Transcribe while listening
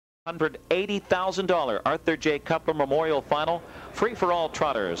$180,000 Arthur J. Cutler Memorial Final. Free for all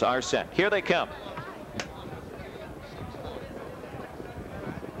trotters are set. Here they come.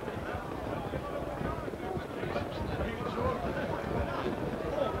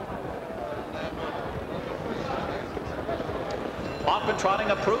 Off and trotting,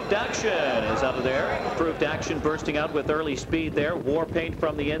 Approved Action is out of there. Approved Action bursting out with early speed there. War Paint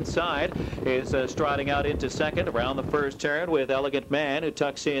from the inside is striding out into second around the first turn with Elegant Man, who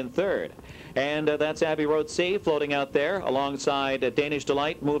tucks in third. And that's Abbey Road C floating out there alongside Danish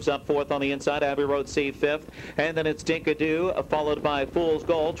Delight, moves up fourth on the inside. Abbey Road C fifth. And then it's Dinkadoo followed by Fool's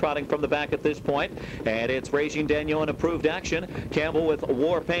Gold trotting from the back at this point. And it's Regine Daniel and Approved Action. Campbell with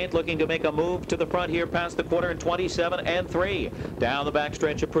War Paint looking to make a move to the front here past the quarter in 27 and 3. Down the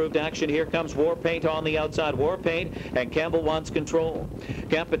backstretch, Approved Action. Here comes War Paint on the outside. War Paint, and Campbell wants control.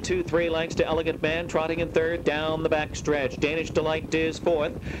 Gap at 2-3 lengths to Elegant Man, trotting in third down the backstretch. Danish Delight is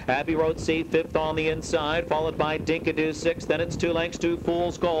fourth. Abbey Road C fifth on the inside, followed by Dinkadoo sixth. Then it's 2 lengths to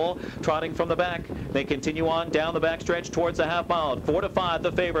Fool's Goal, trotting from the back. They continue on down the backstretch towards the half mile. 4-5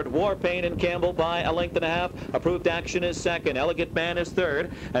 the favorite. War Paint and Campbell by a length and a half. Approved Action is second. Elegant Man is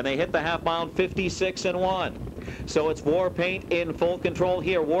third, and they hit the half mile 56 and 1. So it's War Paint in full control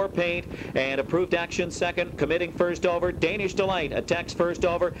here. War Paint and Approved Action second, committing first over. Danish Delight attacks first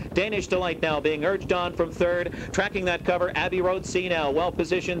over. Danish Delight now being urged on from third, tracking that cover. Abbey Road C now well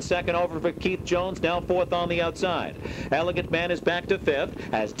positioned second over for Keith Jones, now fourth on the outside. Elegant Man is back to fifth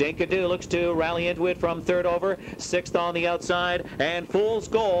as Dinkadoo looks to rally into it from third over, sixth on the outside, and Fool's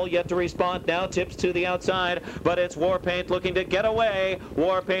Goal yet to respond, now tips to the outside, but it's War Paint looking to get away.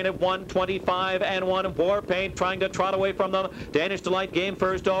 War Paint at 125 and 1. War Paint trying to trot away from them. Danish Delight game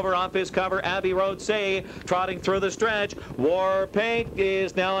first over off his cover. Abbey Road C trotting through the stretch. War Paint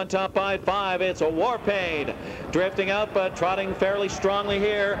is now on top by 5. It's a War Paint drifting out but trotting fairly strongly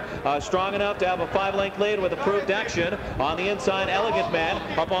here. Strong enough to have a 5-length lead with Approved Action. On the inside, Elegant Man.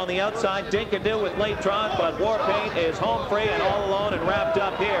 Up on the outside, Dinkadoo with late trot, but War Paint is home free and all alone and wrapped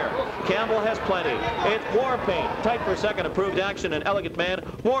up here. Campbell has plenty. It's War Paint tight for second. Approved Action and Elegant Man.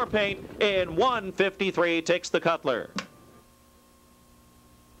 War Paint in 1:53 takes the Cutler.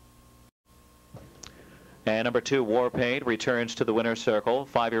 And number 2, War Paint, returns to the winner's circle.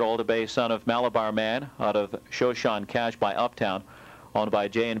 5-year-old bay son of Malabar Man out of Shoshan Cash by Uptown, owned by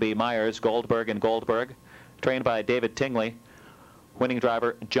J&B Myers, Goldberg and Goldberg, trained by David Tingley. Winning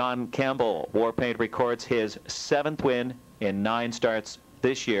driver John Campbell. War Paint records his 7th win in 9 starts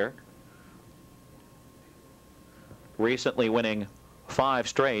this year. Recently winning 5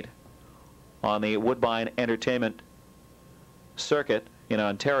 straight on the Woodbine Entertainment Circuit in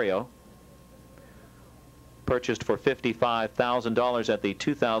Ontario. Purchased for $55,000 at the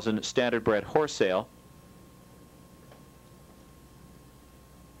 2000 Standard Bred Horse Sale.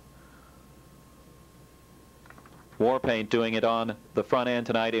 War Paint doing it on the front end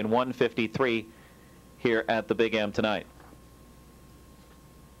tonight in 1:53 here at the Big M tonight.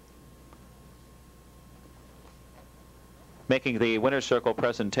 Making the winner's circle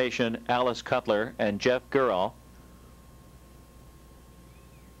presentation, Alice Cutler and Jeff Gurall.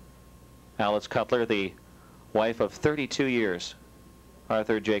 Alice Cutler, the wife of 32 years.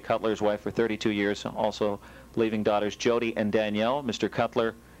 Arthur J. Cutler's wife for 32 years, also leaving daughters Jody and Danielle. Mr.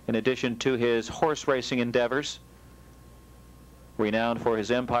 Cutler, in addition to his horse racing endeavors, renowned for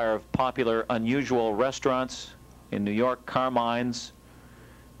his empire of popular, unusual restaurants in New York, Carmine's,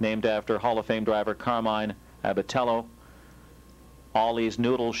 named after Hall of Fame driver Carmine Abatello, Ollie's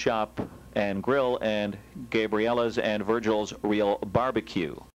Noodle Shop and Grill, and Gabriella's and Virgil's Real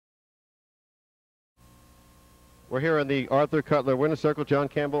Barbecue. We're here in the Arthur Cutler Winner's Circle. John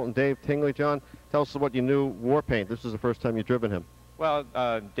Campbell and Dave Tingley. John, tell us what you knew War Paint. This is the first time you've driven him. Well,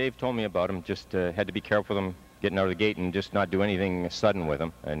 Dave told me about him. Just had to be careful with him getting out of the gate and just not do anything sudden with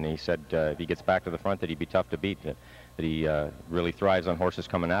him. And he said if he gets back to the front that he'd be tough to beat, that he really thrives on horses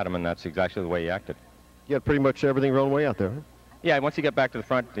coming at him, and that's exactly the way he acted. You had pretty much everything rolling way out there, huh? Yeah, once he got back to the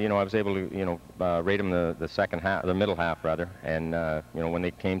front, I was able to, rate him the second half, the middle half rather. And when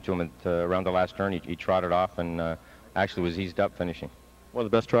they came to him at, around the last turn, he trotted off and actually was eased up finishing. One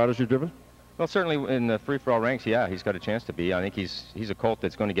of the best trotters you've driven? Well, certainly in the free-for-all ranks, yeah, he's got a chance to be. I think he's a colt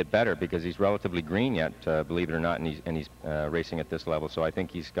that's going to get better because he's relatively green yet, believe it or not, and he's racing at this level. So I think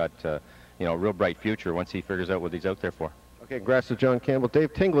he's got a real bright future once he figures out what he's out there for. Okay, congrats to John Campbell.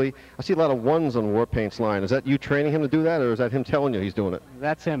 Dave Tingley, I see a lot of 1s on War Paint's line. Is that you training him to do that, or is that him telling you he's doing it?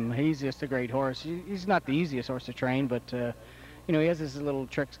 That's him. He's just a great horse. He's not the easiest horse to train, but he has his little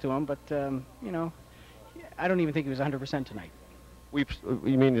tricks to him. But I don't even think he was 100% tonight. You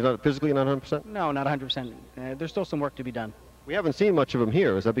mean he's not physically not 100%? No, not 100%. There's still some work to be done. We haven't seen much of him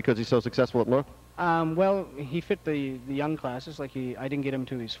here. Is that because he's so successful at North? Well, he fit the young classes. Like I didn't get him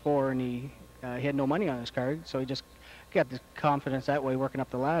to his 4, and he had no money on his card, so he just got the confidence that way, working up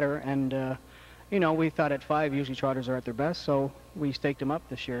the ladder. And you know, we thought at 5 usually trotters are at their best, so we staked him up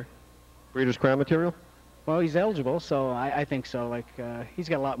this year. Breeders' Crown material? Well, he's eligible, so I think so. Like he's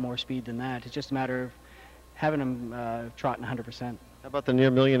got a lot more speed than that. It's just a matter of having him trotting 100%. How about the near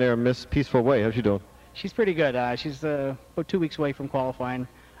millionaire Miss Peaceful Way? How's she doing? She's pretty good. She's about 2 weeks away from qualifying.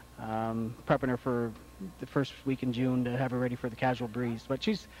 Prepping her for the first week in June to have her ready for the casual breeze. But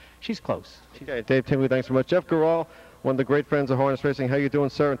she's close. Okay, Dave Tingley, thanks so much. Jeff Garral, one of the great friends of harness racing. How you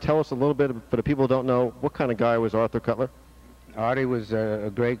doing, sir? And tell us a little bit, for the people who don't know, what kind of guy was Arthur Cutler? Artie was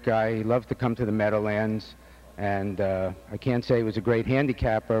a great guy. He loved to come to the Meadowlands, and I can't say he was a great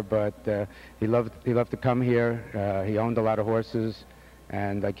handicapper, but he loved to come here. He owned a lot of horses,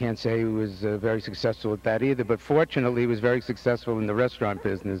 and I can't say he was very successful at that either, but fortunately he was very successful in the restaurant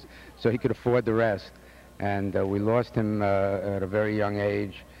business, so he could afford the rest. And we lost him at a very young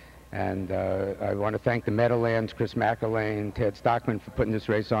age. And I want to thank the Meadowlands, Chris McElwain, Ted Stockman for putting this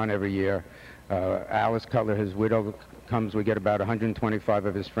race on every year. Alice Cutler, his widow, comes. We get about 125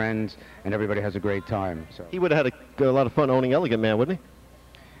 of his friends, and everybody has a great time. So he would have had a lot of fun owning Elegant Man, wouldn't he?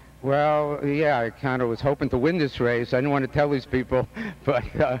 Well, yeah, I kind of was hoping to win this race. I didn't want to tell these people, but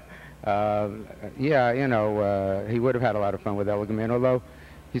yeah, you know, he would have had a lot of fun with Elegant Man, although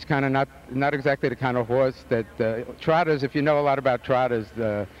he's kind of not exactly the kind of horse that trotters, if you know a lot about trotters,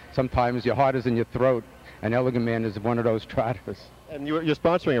 sometimes your heart is in your throat, and Elegant Man is one of those trotters. And you're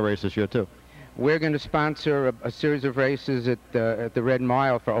sponsoring a race this year, too. We're going to sponsor a series of races at the Red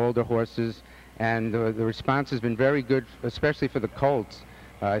Mile for older horses, and the response has been very good, especially for the colts.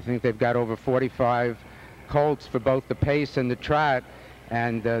 I think they've got over 45 colts for both the pace and the trot,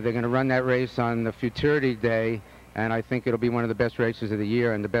 and they're going to run that race on the Futurity Day, and I think it'll be one of the best races of the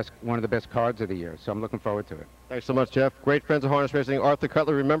year and one of the best cards of the year. So I'm looking forward to it. Thanks so much, Jeff. Great friends of harness racing. Arthur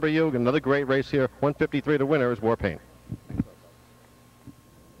Cutler, remember you. Another great race here. 153 to winner is Warpaint.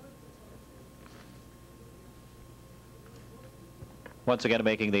 Once again,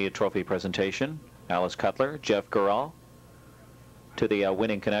 making the trophy presentation, Alice Cutler, Jeff Garral. To the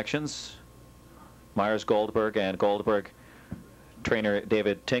winning connections, Myers Goldberg and Goldberg trainer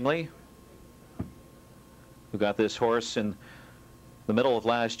David Tingley, who got this horse in the middle of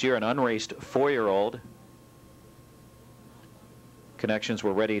last year, an unraced 4-year-old. Connections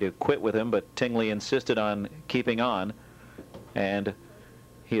were ready to quit with him, but Tingley insisted on keeping on, and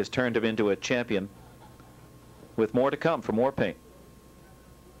he has turned him into a champion with more to come from Warpaint.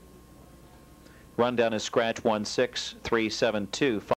 Rundown is scratch 16372.